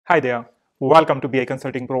Hi there, welcome to BI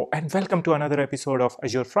Consulting Pro and welcome to another episode of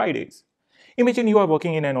Azure Fridays. Imagine you are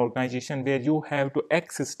working in an organization where you have to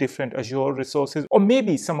access different Azure resources or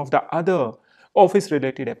maybe some of the other office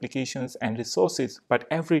related applications and resources, but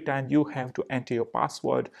every time you have to enter your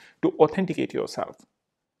password to authenticate yourself.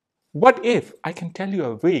 What if I can tell you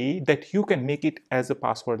a way that you can make it as a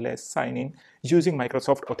passwordless sign-in using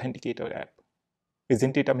Microsoft Authenticator app?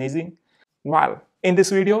 Isn't it amazing? Well, in this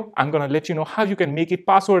video, I'm going to let you know how you can make it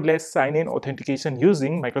passwordless sign-in authentication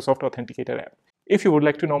using Microsoft Authenticator app. If you would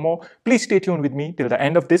like to know more, please stay tuned with me till the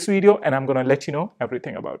end of this video and I'm going to let you know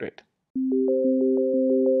everything about it.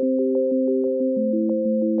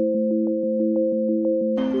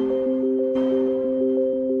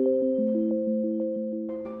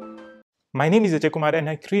 My name is Ajay Kumar and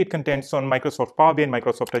I create contents on Microsoft Power BI and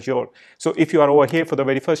Microsoft Azure. So if you are over here for the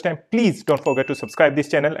very first time, please don't forget to subscribe this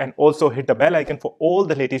channel and also hit the bell icon for all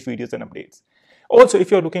the latest videos and updates. Also, if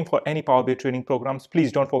you're looking for any Power BI training programs,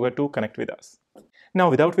 please don't forget to connect with us. Now,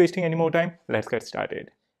 without wasting any more time, let's get started.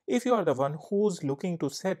 If you are the one who's looking to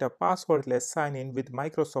set a passwordless sign-in with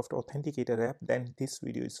Microsoft Authenticator app, then this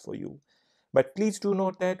video is for you. But please do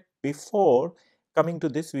note that before coming to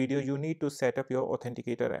this video, you need to set up your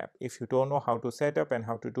Authenticator app. If you don't know how to set up and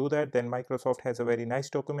how to do that, then Microsoft has a very nice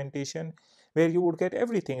documentation where you would get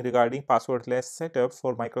everything regarding passwordless setup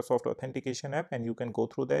for Microsoft Authentication app, and you can go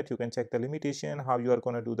through that. You can check the limitation, how you are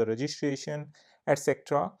going to do the registration,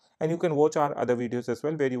 etc. And you can watch our other videos as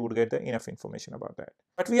well where you would get the enough information about that.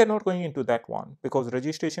 But we are not going into that one because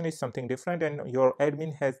registration is something different and your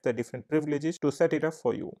admin has the different privileges to set it up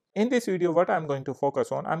for you. In this video, what I'm going to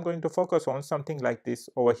focus on something like this.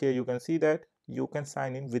 Over here you can see that you can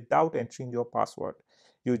sign in without entering your password.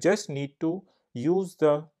 You just need to use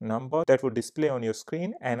the number that would display on your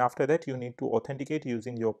screen, and after that you need to authenticate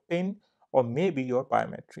using your PIN or maybe your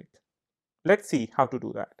biometric. Let's see how to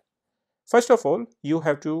do that. First of all, you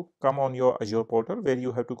have to come on your Azure portal where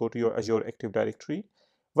you have to go to your Azure Active Directory.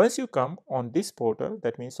 Once you come on this portal,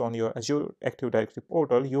 that means on your Azure Active Directory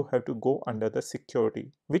portal, you have to go under the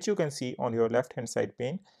security, which you can see on your left hand side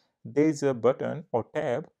pane. There is a button or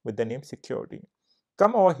tab with the name security.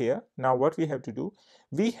 Come over here. Now what we have to do,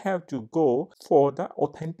 we have to go for the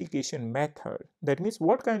authentication method. That means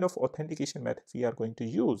what kind of authentication method we are going to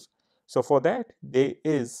use. So for that, there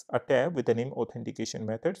is a tab with the name authentication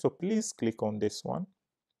method. So please click on this one.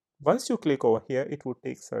 Once you click over here, it would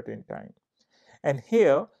take certain time. And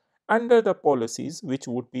here under the policies, which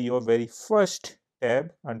would be your very first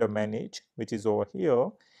tab under manage, which is over here,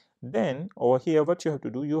 then over here what you have to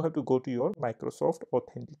do, you have to go to your Microsoft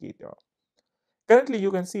Authenticator. Currently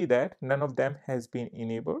you can see that none of them has been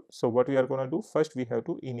enabled. So what we are going to do, first we have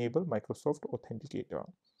to enable Microsoft Authenticator.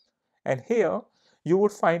 And here you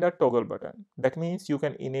would find a toggle button. That means you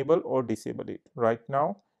can enable or disable it. Right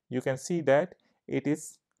now you can see that it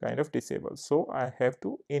is kind of disabled. So I have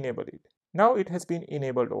to enable it. Now it has been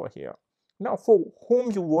enabled over here. Now for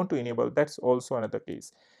whom you want to enable, that's also another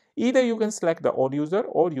case. Either you can select the all user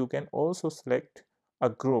or you can also select a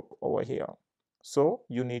group over here. So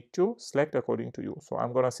you need to select according to you. So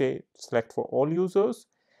I'm going to say select for all users.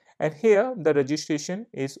 And here the registration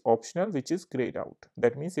is optional, which is grayed out.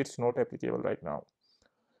 That means it's not applicable right now.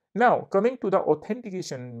 Now coming to the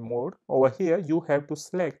authentication mode, over here you have to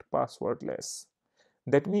select passwordless.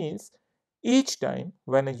 That means each time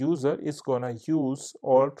when a user is going to use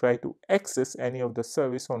or try to access any of the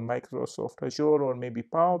service on Microsoft Azure or maybe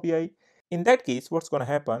Power BI, in that case, what's going to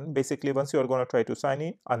happen, basically once you are going to try to sign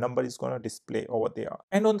in, a number is going to display over there.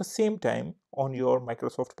 And on the same time, on your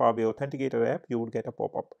Microsoft Power BI Authenticator app, you will get a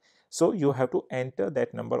pop-up. So you have to enter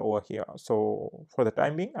that number over here. So for the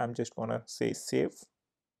time being, I'm just going to say save.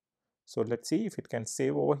 So let's see if it can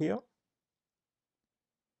save over here.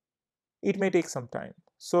 It may take some time.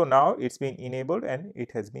 So now it's been enabled and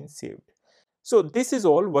it has been saved. So this is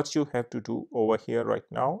all what you have to do over here right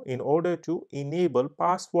now in order to enable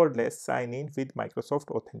passwordless sign-in with Microsoft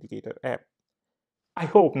Authenticator app. I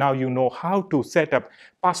hope now you know how to set up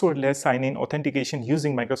passwordless sign-in authentication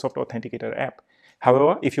using Microsoft Authenticator app.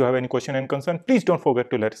 However, if you have any question and concern, please don't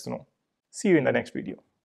forget to let us know. See you in the next video.